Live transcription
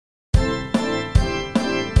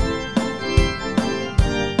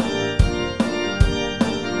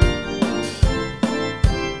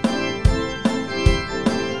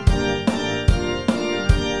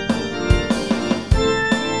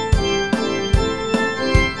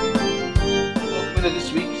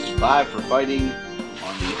Live for Fighting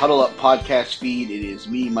on the Huddle Up podcast feed. It is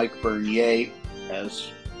me, Mike Bernier,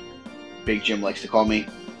 as Big Jim likes to call me.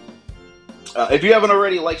 If you haven't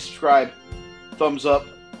already, like, subscribe, thumbs up.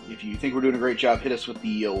 If you think we're doing a great job, hit us with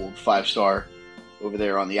the old 5-star over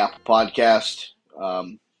there on the Apple Podcast.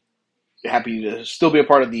 Happy to still be a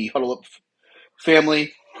part of the Huddle Up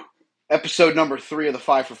family. Episode number 3 of the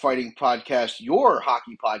Five for Fighting podcast, your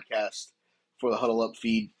hockey podcast for the Huddle Up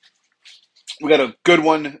feed. We got a good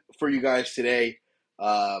one for you guys today.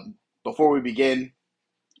 Before we begin,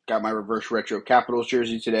 got my reverse retro Capitals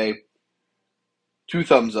jersey today. 2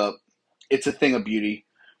 thumbs up. It's a thing of beauty.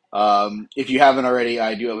 If you haven't already,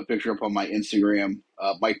 I do have a picture up on my Instagram,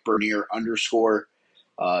 Mike Bernier _.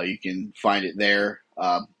 You can find it there.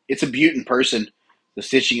 It's a beaut in person. The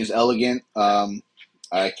stitching is elegant.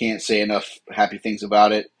 I can't say enough happy things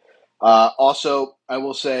about it. Also, I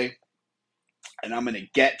will say, and I'm going to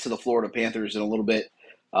get to the Florida Panthers in a little bit,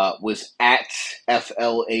 was at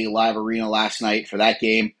FLA Live Arena last night for that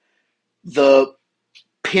game. The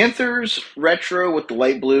Panthers retro with the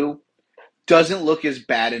light blue doesn't look as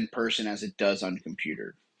bad in person as it does on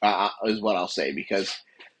computer, is what I'll say, because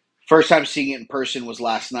first time seeing it in person was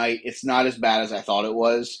last night. It's not as bad as I thought it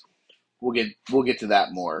was. We'll get to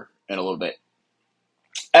that more in a little bit.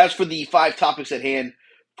 As for the 5 topics at hand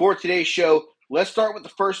for today's show, let's start with the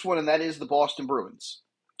first one, and that is the Boston Bruins.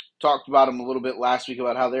 Talked about them a little bit last week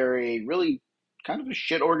about how they're a really kind of a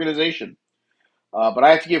shit organization. But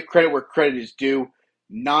I have to give credit where credit is due.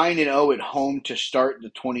 9-0 at home to start the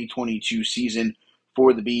 2022 season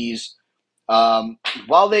for the Bees.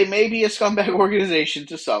 While they may be a scumbag organization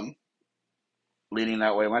to some, leaning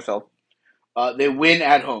that way myself, they win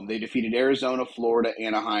at home. They defeated Arizona, Florida,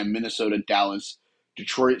 Anaheim, Minnesota, Dallas,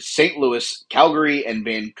 Detroit, St. Louis, Calgary, and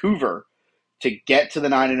Vancouver to get to the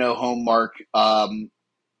 9-0 home mark.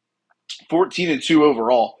 14-2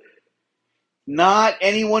 overall. Not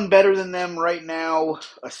anyone better than them right now,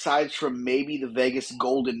 aside from maybe the Vegas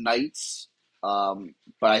Golden Knights. But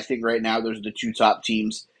I think right now those are the 2 top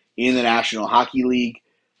teams in the National Hockey League.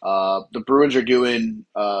 The Bruins are doing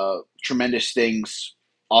tremendous things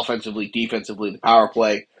offensively, defensively, the power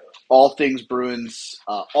play. All things Bruins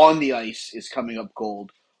on the ice is coming up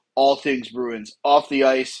gold. All things Bruins off the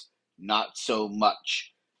ice, not so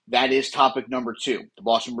much. That is topic number 2. The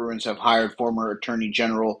Boston Bruins have hired former Attorney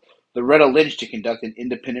General Loretta Lynch to conduct an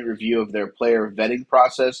independent review of their player vetting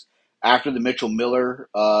process after the Mitchell Miller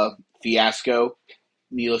fiasco,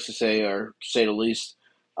 needless to say, or to say the least.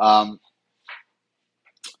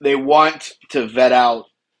 They want to vet out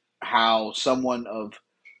how someone of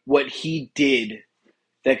what he did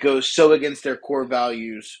that goes so against their core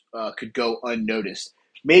values could go unnoticed.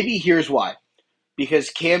 Maybe here's why.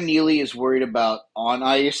 Because Cam Neely is worried about on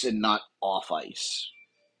ice and not off ice.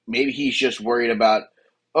 Maybe he's just worried about,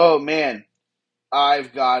 oh man,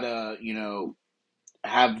 I've got to,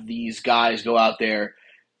 have these guys go out there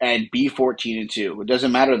and be 14-2. It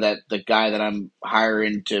doesn't matter that the guy that I'm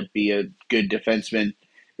hiring to be a good defenseman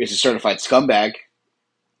is a certified scumbag.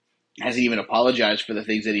 Hasn't even apologized for the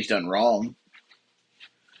things that he's done wrong.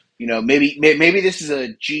 Maybe this is a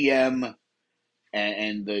GM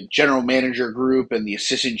and the general manager group and the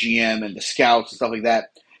assistant GM and the scouts and stuff like that.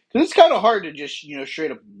 Because it's kind of hard to just,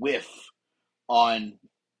 straight up whiff on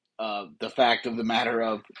the fact of the matter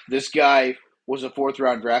of this guy was a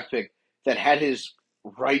 4th-round draft pick that had his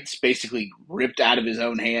rights basically ripped out of his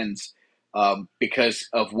own hands because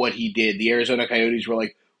of what he did. The Arizona Coyotes were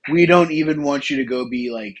like, we don't even want you to go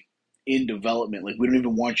be, like, in development. Like, we don't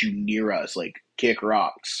even want you near us. Like, kick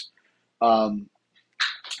rocks.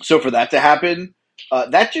 So for that to happen,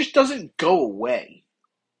 that just doesn't go away.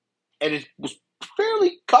 And it was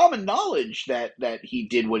fairly common knowledge that he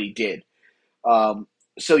did what he did.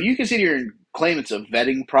 So you can sit here and claim it's a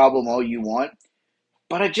vetting problem all you want,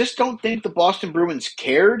 but I just don't think the Boston Bruins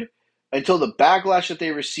cared until the backlash that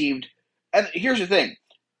they received. And here's the thing.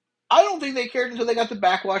 I don't think they cared until they got the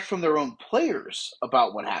backlash from their own players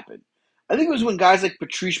about what happened. I think it was when guys like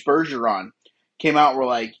Patrice Bergeron came out and were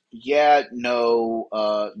like, yeah, no,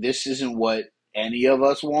 this isn't what any of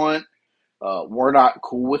us want. We're not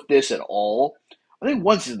cool with this at all. I think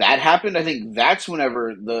once that happened, I think that's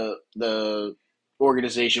whenever the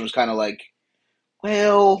organization was kind of like,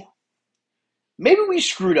 well, maybe we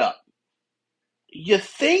screwed up. You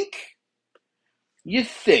think?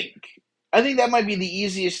 I think that might be the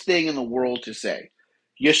easiest thing in the world to say.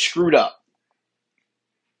 You screwed up.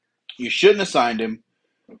 You shouldn't have signed him.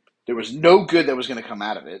 There was no good that was going to come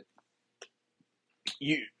out of it.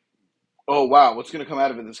 Oh, wow, what's going to come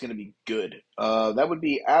out of it that's going to be good? That would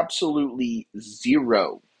be absolutely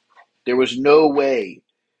zero. There was no way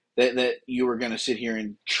that you were going to sit here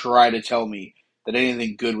and try to tell me that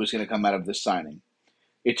anything good was going to come out of this signing.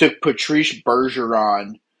 It took Patrice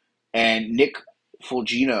Bergeron and Nick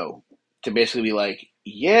Foligno to basically be like,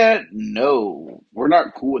 yeah, no, we're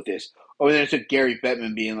not cool with this. Oh, and then it took Gary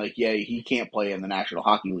Bettman being like, yeah, he can't play in the National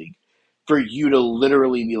Hockey League, for you to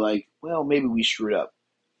literally be like, well, maybe we screwed up.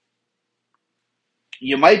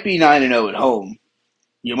 You might be 9-0 at home.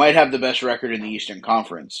 You might have the best record in the Eastern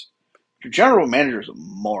Conference. Your general manager is a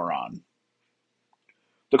moron.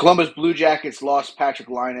 The Columbus Blue Jackets lost Patrick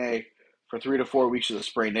Laine for 3 to 4 weeks with a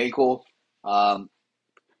sprained ankle. Um,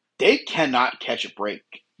 they cannot catch a break,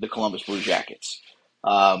 the Columbus Blue Jackets.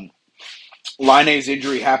 Laine's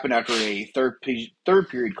injury happened after a third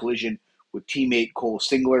period collision with teammate Cole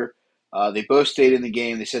Singler. They both stayed in the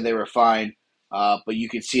game. They said they were fine, but you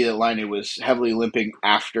could see that Laine was heavily limping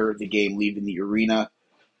after the game, leaving the arena.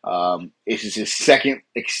 This is his second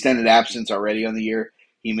extended absence already on the year.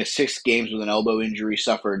 He missed 6 games with an elbow injury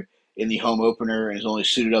suffered in the home opener and has only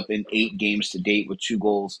suited up in 8 games to date with 2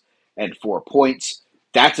 goals and 4 points.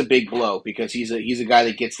 That's a big blow because he's a guy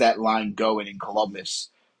that gets that line going in Columbus.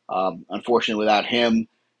 Unfortunately, without him,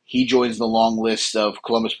 he joins the long list of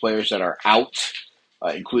Columbus players that are out,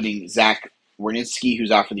 including Zach Werenski,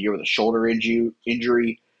 who's out for the year with a shoulder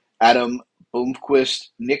injury, Adam Boomquist,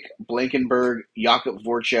 Nick Blankenberg, Jakub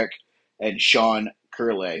Voracek, and Sean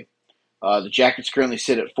Curley. The Jackets currently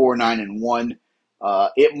sit at 4-9-1.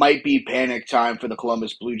 It might be panic time for the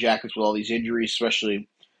Columbus Blue Jackets with all these injuries, especially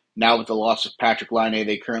now with the loss of Patrick Laine.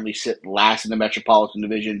 They currently sit last in the Metropolitan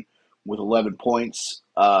Division with 11 points.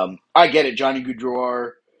 I get it, Johnny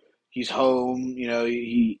Gaudreau. He's home. You know,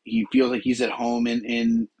 he feels like he's at home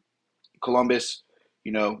in Columbus.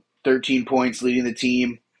 13 points leading the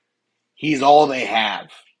team. He's all they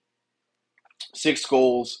have. 6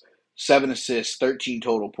 goals, 7 assists, 13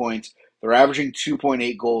 total points. They're averaging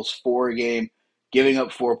 2.8 goals for a game, giving up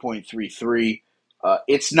 4.33.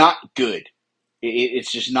 It's not good.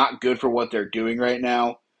 It's just not good for what they're doing right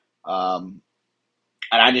now. And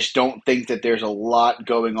I just don't think that there's a lot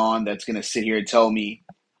going on that's going to sit here and tell me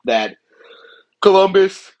that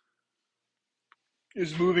Columbus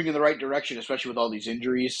is moving in the right direction, especially with all these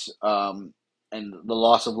injuries. And the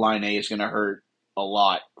loss of Line A is going to hurt a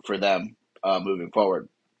lot for them moving forward.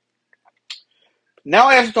 Now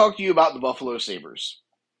I have to talk to you about the Buffalo Sabres.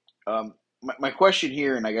 My question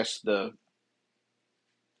here, and I guess the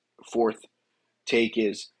fourth take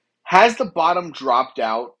is, has the bottom dropped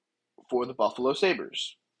out for the Buffalo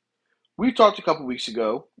Sabres? We talked a couple weeks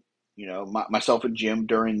ago, myself and Jim,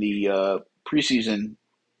 during the preseason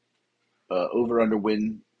over-under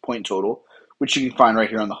win point total, which you can find right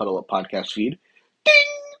here on the Huddle Up podcast feed.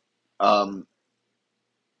 Ding!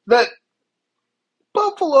 That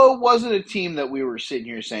Buffalo wasn't a team that we were sitting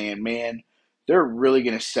here saying, man, they're really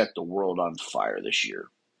going to set the world on fire this year.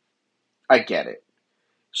 I get it.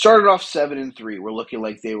 Started off 7-3. We're looking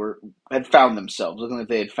like they had found themselves, looking like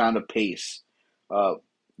they had found a pace to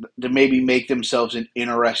maybe make themselves an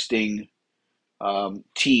interesting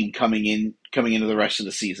team coming into the rest of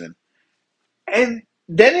the season. And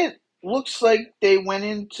then it looks like they went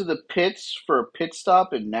into the pits for a pit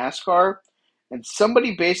stop in NASCAR, and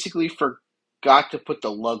somebody basically forgot to put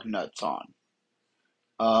the lug nuts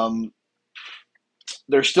on.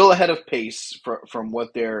 They're still ahead of pace from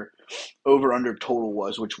what their over-under total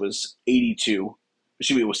was, which was 82.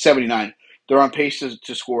 Excuse me, it was 79. They're on pace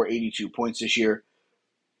to score 82 points this year.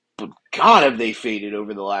 But God, have they faded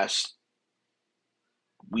over the last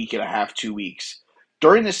week and a half, 2 weeks.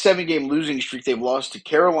 During this 7-game losing streak, they've lost to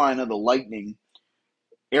Carolina, the Lightning,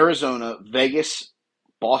 Arizona, Vegas,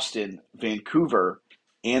 Boston, Vancouver,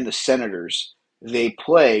 and the Senators. They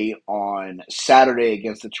play on Saturday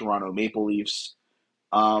against the Toronto Maple Leafs.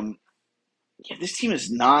 This team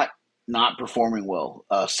is not performing well.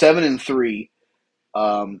 7-3.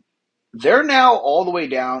 They're now all the way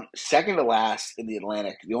down, second to last in the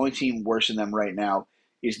Atlantic. The only team worse than them right now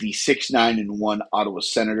is the 6-9-1 Ottawa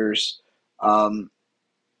Senators.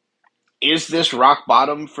 Is this rock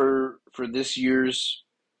bottom for this year's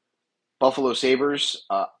Buffalo Sabres?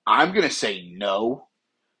 I'm going to say no.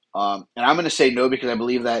 And I'm going to say no because I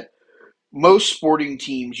believe that most sporting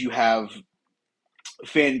teams, you have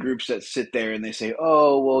fan groups that sit there and they say,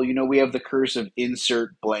 oh, well, we have the curse of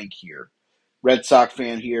insert blank here. Red Sox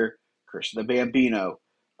fan here, curse of the Bambino.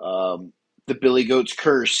 The Billy Goats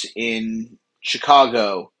curse in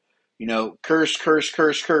Chicago. Curse, curse,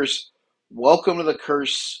 curse, curse. Welcome to the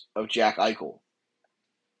curse of Jack Eichel.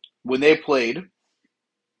 When they played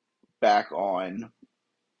back on,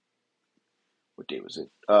 what day was it?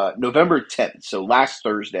 November 10th, so last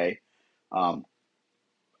Thursday.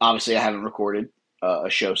 Obviously, I haven't recorded. a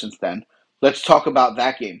show since then. Let's talk about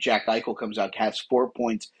that game. Jack Eichel comes out, has 4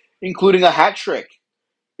 points, including a hat trick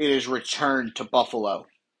in his return to Buffalo.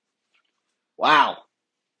 Wow.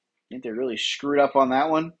 I think they really screwed up on that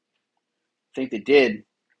one. I think they did.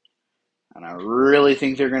 And I really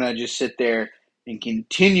think they're going to just sit there and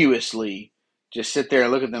continuously just sit there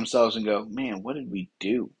and look at themselves and go, man, what did we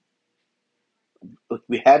do? Look,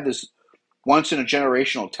 we had this once in a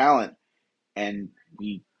generational talent, and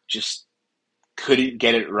we just couldn't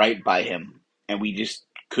get it right by him. And we just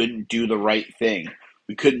couldn't do the right thing.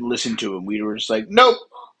 We couldn't listen to him. We were just like, nope.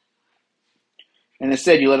 And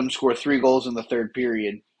instead, you let him score 3 goals in the third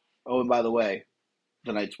period. Oh, and by the way,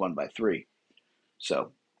 the Knights won by 3.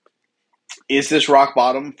 So, is this rock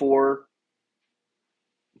bottom for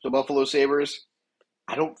the Buffalo Sabres?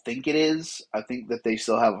 I don't think it is. I think that they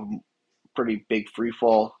still have a pretty big free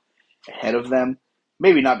fall ahead of them.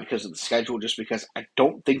 Maybe not because of the schedule, just because I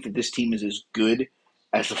don't think that this team is as good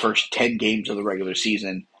as the first 10 games of the regular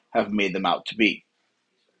season have made them out to be.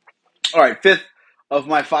 All right, fifth of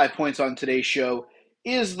my 5 points on today's show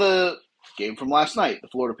is the game from last night. The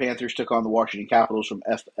Florida Panthers took on the Washington Capitals from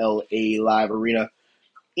FLA Live Arena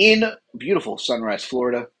in beautiful Sunrise,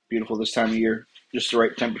 Florida. Beautiful this time of year. Just the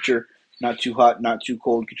right temperature. Not too hot, not too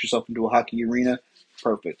cold. Get yourself into a hockey arena.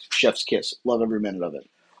 Perfect. Chef's kiss. Love every minute of it.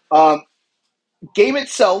 Game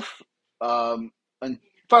itself, and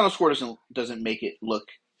final score doesn't make it look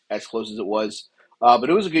as close as it was, but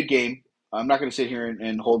it was a good game. I'm not going to sit here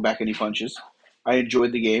and hold back any punches. I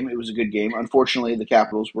enjoyed the game. It was a good game. Unfortunately, the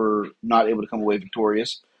Capitals were not able to come away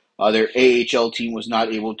victorious. Their AHL team was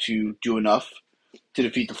not able to do enough to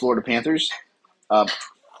defeat the Florida Panthers.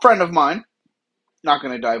 Friend of mine, not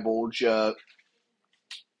going to divulge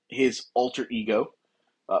his alter ego.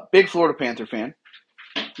 Big Florida Panther fan.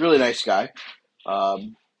 Really nice guy.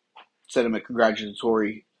 Sent him a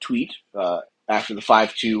congratulatory tweet after the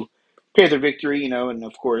 5-2 Panther victory, and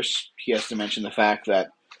of course he has to mention the fact that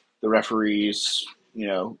the referees,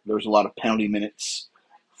 there was a lot of penalty minutes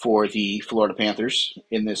for the Florida Panthers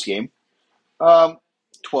in this game.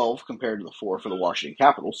 12 compared to the 4 for the Washington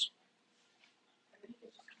Capitals.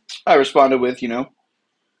 I responded with,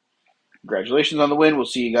 congratulations on the win. We'll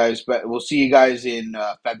see you guys. We'll see you guys in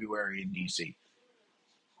February in DC.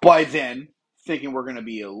 By then, thinking we're going to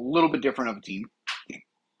be a little bit different of a team.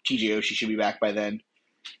 TJ Oshie should be back by then.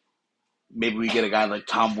 Maybe we get a guy like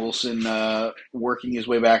Tom Wilson working his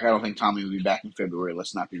way back. I don't think Tommy will be back in February.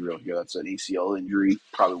 Let's not be real here. That's an ACL injury.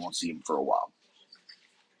 Probably won't see him for a while.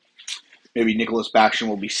 Maybe Nicholas Backstrom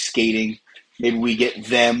will be skating. Maybe we get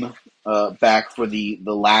them back for the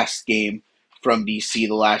last game from BC,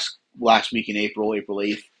 the last week in April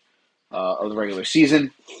 8th of the regular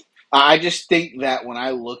season. I just think that when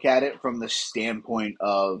I look at it from the standpoint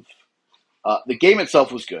of the game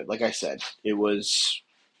itself was good. Like I said, it was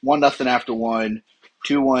 1-0 after 1,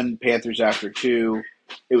 2-1 Panthers after 2.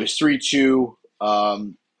 It was 3-2,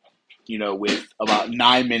 with about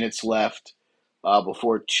 9 minutes left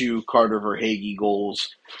before 2 Carter Verhaeghe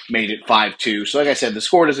goals made it 5-2. So like I said, the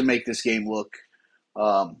score doesn't make this game look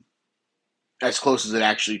as close as it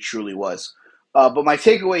actually truly was. But my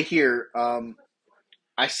takeaway here,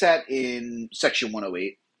 I sat in section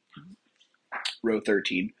 108, row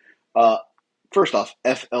 13. First off,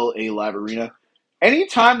 FLA Live Arena.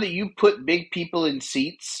 Anytime that you put big people in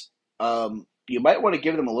seats, you might want to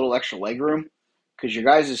give them a little extra leg room because your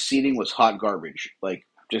guys' seating was hot garbage. Like,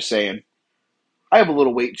 just saying. I have a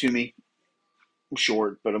little weight to me. I'm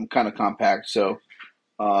short, but I'm kind of compact. So,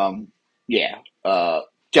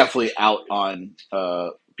 definitely out on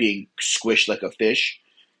being squished like a fish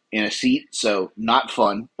in a seat. So, not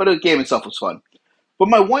fun. But the game itself was fun. But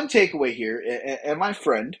my one takeaway here, and my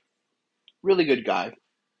friend, really good guy,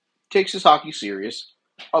 takes his hockey serious.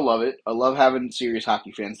 I love it. I love having serious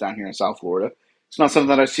hockey fans down here in South Florida. It's not something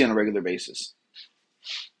that I see on a regular basis.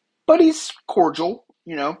 But he's cordial,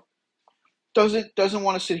 Doesn't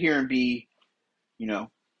want to sit here and be,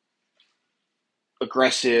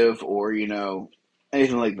 aggressive or,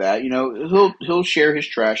 anything like that. He'll share his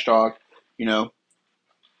trash talk,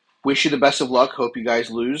 wish you the best of luck, hope you guys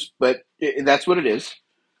lose, but that's what it is.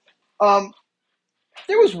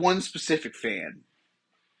 There was one specific fan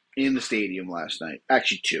in the stadium last night.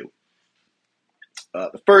 Actually, 2.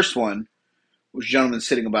 The first one was a gentleman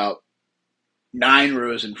sitting about 9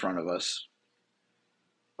 rows in front of us,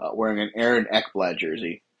 wearing an Aaron Ekblad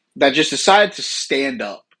jersey, that just decided to stand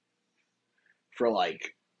up for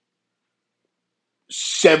like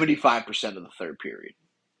 75% of the third period.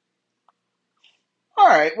 All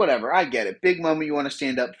right, whatever. I get it. Big moment, you want to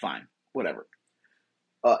stand up, fine. Whatever.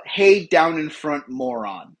 Hey, down in front,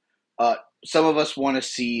 moron. some of us want to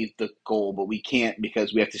see the goal, but we can't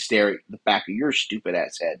because we have to stare at the back of your stupid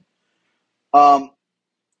ass head. Um,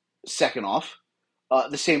 Second off,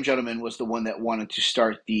 the same gentleman was the one that wanted to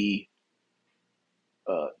start the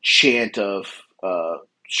chant of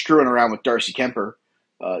screwing around with Darcy Kemper,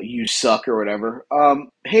 you suck or whatever.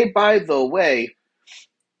 Hey, by the way,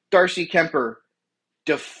 Darcy Kemper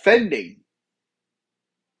defending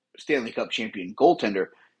Stanley Cup champion goaltender.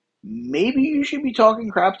 Maybe you should be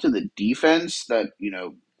talking crap to the defense that,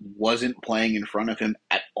 wasn't playing in front of him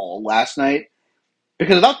at all last night.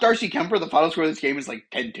 Because without Darcy Kemper, the final score of this game is like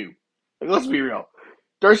 10-2. Like, let's be real.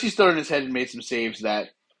 Darcy stood on his head and made some saves that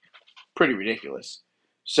pretty ridiculous.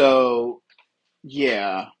 So,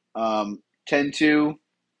 yeah, 10-2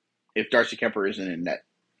 if Darcy Kemper isn't in net.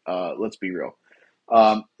 Let's be real.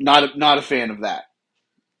 Not a fan of that.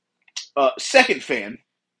 Second fan,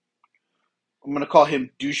 I'm going to call him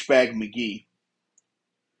Douchebag McGee.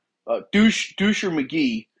 Doucher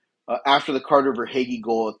McGee, after the Carter Verhaeghe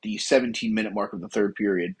goal at the 17-minute mark of the third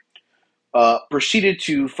period, proceeded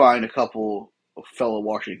to find a couple of fellow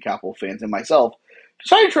Washington Capitol fans and myself,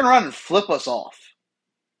 decided to turn around and flip us off.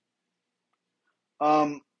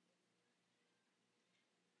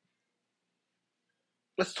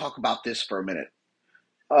 Let's talk about this for a minute.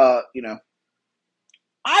 I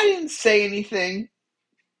didn't say anything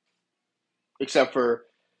except for,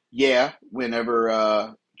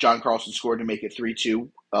 whenever John Carlson scored to make it 3-2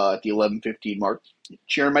 at the 11:15 mark,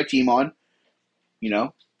 cheering my team on.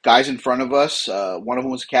 Guys in front of us, one of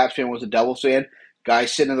them was a Caps fan, one was a Devils fan.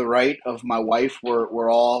 Guys sitting to the right of my wife were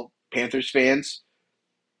all Panthers fans.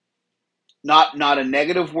 Not a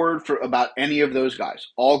negative word about any of those guys.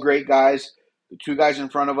 All great guys. The two guys in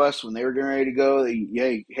front of us, when they were getting ready to go,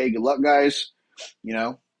 hey, good luck, guys.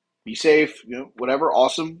 Be safe. Whatever.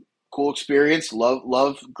 Awesome, cool experience.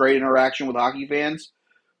 Love, great interaction with hockey fans.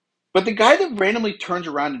 But the guy that randomly turns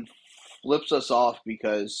around and flips us off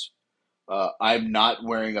because I'm not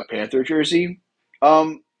wearing a Panther jersey.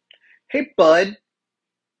 Hey, bud.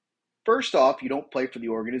 First off, you don't play for the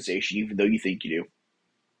organization, even though you think you do.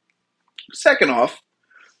 Second off,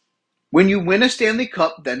 when you win a Stanley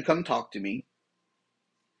Cup, then come talk to me.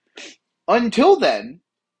 Until then,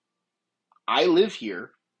 I live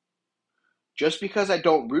here. Just because I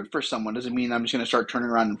don't root for someone doesn't mean I'm just going to start turning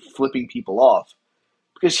around and flipping people off.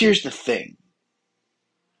 Because here's the thing.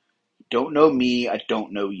 You don't know me, I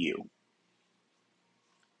don't know you.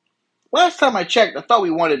 Last time I checked, I thought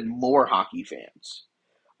we wanted more hockey fans.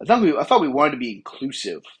 I thought we wanted to be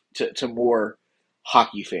inclusive to more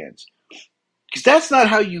hockey fans. Because that's not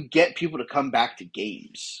how you get people to come back to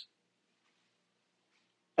games.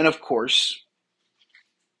 And of course,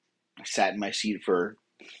 I sat in my seat for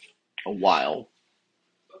a while.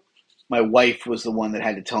 My wife was the one that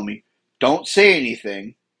had to tell me, don't say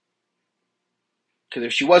anything. Because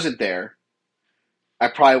if she wasn't there, I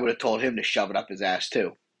probably would have told him to shove it up his ass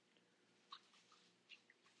too.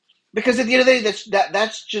 Because at the end of the day,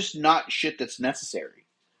 that's just not shit that's necessary.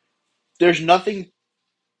 There's nothing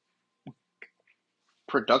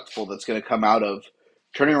productive that's going to come out of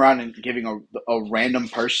turning around and giving a random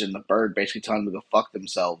person the bird, basically telling them to go fuck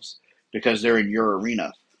themselves because they're in your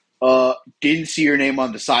arena. Didn't see your name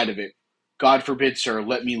on the side of it. God forbid, sir,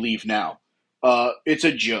 let me leave now. It's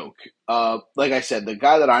a joke. Like I said, the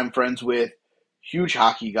guy that I'm friends with, huge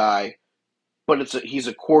hockey guy, but he's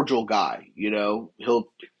a cordial guy.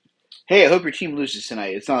 Hey, I hope your team loses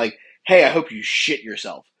tonight. It's not like, hey, I hope you shit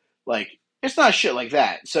yourself. Like, it's not shit like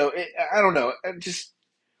that. So I don't know. Just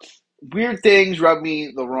weird things rub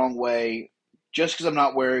me the wrong way. Just because I'm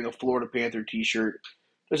not wearing a Florida Panther t-shirt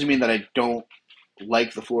doesn't mean that I don't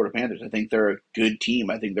like the Florida Panthers. I think they're a good team.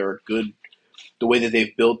 I think they're the way that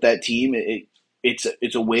they've built that team.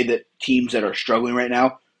 It's a way that teams that are struggling right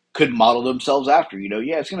now could model themselves after.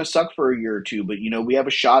 It's going to suck for a year or two, but we have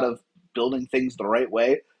a shot of building things the right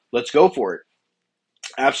way. Let's go for it.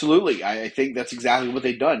 Absolutely. I think that's exactly what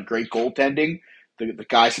they've done. Great goaltending. The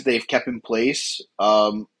guys that they've kept in place,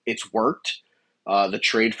 it's worked. The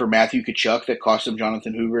trade for Matthew Tkachuk that cost him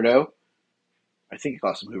Jonathan Huberdeau. I think it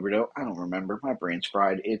cost him Huberdeau. I don't remember. My brain's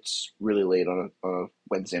fried. It's really late on a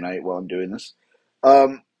Wednesday night while I'm doing this.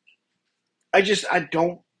 I just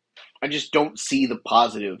don't see the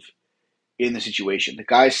positive in the situation. The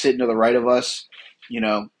guys sitting to the right of us,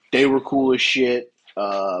 they were cool as shit.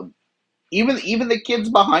 Even the kids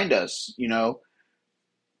behind us,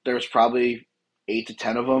 there was probably 8 to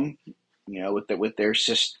 10 of them, with their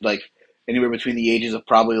like anywhere between the ages of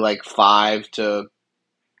probably like 5 to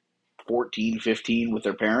 14, 15 with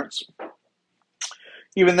their parents.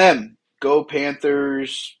 Even them, go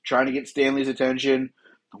Panthers, trying to get Stanley's attention.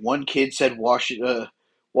 One kid said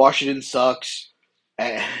Washington sucks.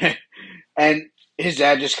 And, and his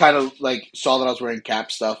dad just kind of like saw that I was wearing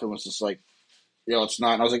Cap stuff and was just like, it's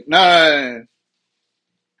not. And I was like, no,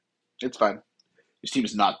 it's fine. This team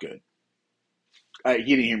is not good. He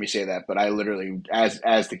didn't hear me say that, but I literally, as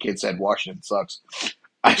the kid said, Washington sucks.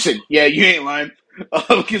 I said, yeah, you ain't lying,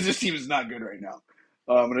 because this team is not good right now.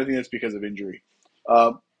 And I think that's because of injury.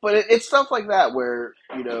 But it's stuff like that where,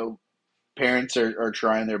 parents are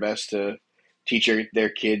trying their best to teach their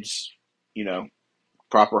kids,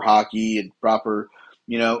 proper hockey and proper,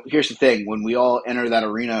 here's the thing. When we all enter that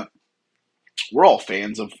arena, we're all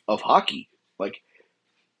fans of hockey. Like,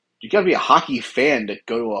 you got to be a hockey fan to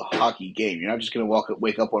go to a hockey game. You're not just going to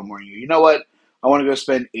wake up one morning. You know what? I want to go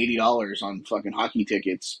spend $80 on fucking hockey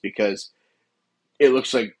tickets because it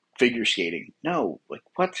looks like figure skating. No, like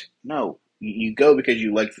what? No, you go because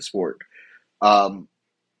you like the sport. I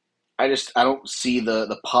don't see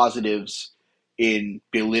the positives in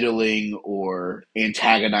belittling or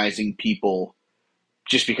antagonizing people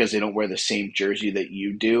just because they don't wear the same jersey that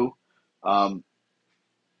you do. I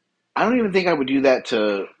don't even think I would do that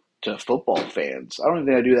to football fans. I don't even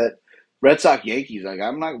think I do that. Red Sox Yankees. Like,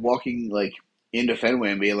 I'm not walking like into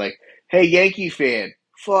Fenway and being like, "Hey, Yankee fan,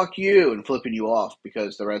 fuck you," and flipping you off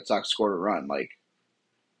because the Red Sox scored a run. Like,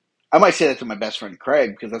 I might say that to my best friend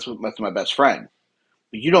Craig because that's my best friend.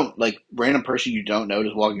 But you don't, like, random person you don't know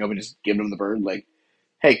just walking up and just giving them the bird, like,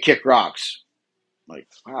 "Hey, kick rocks." Like,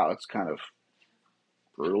 wow, that's kind of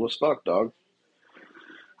brutal as fuck, dog.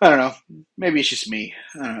 I don't know. Maybe it's just me.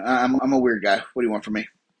 I don't know. I'm a weird guy. What do you want from me?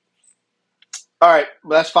 All right,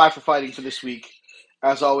 well, that's 5 for fighting for this week.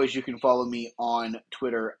 As always, you can follow me on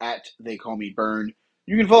Twitter at They Call Me Burn.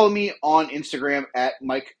 You can follow me on Instagram at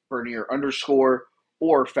Mike Bernier _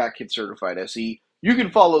 or Fat Kid Certified SE. You can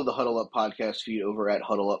follow the Huddle Up podcast feed over at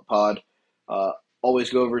Huddle Up Pod. Always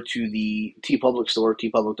go over to the TeePublic store,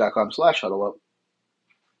 tpublic.com/Huddle Up.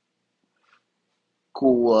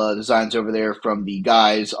 Cool designs over there from the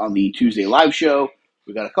guys on the Tuesday live show.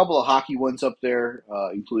 We got a couple of hockey ones up there,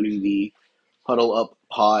 including the Huddle Up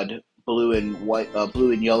Pod blue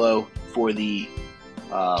and yellow for the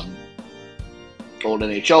old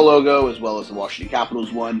NHL logo, as well as the Washington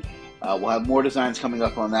Capitals one. We'll have more designs coming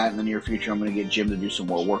up on that in the near future. I'm going to get Jim to do some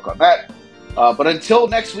more work on that. But until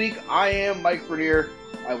next week, I am Mike Bernier.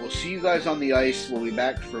 I will see you guys on the ice. We'll be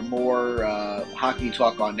back for more hockey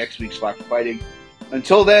talk on next week's 5 for Fighting.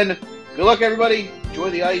 Until then, good luck, everybody. Enjoy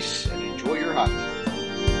the ice and enjoy your hockey.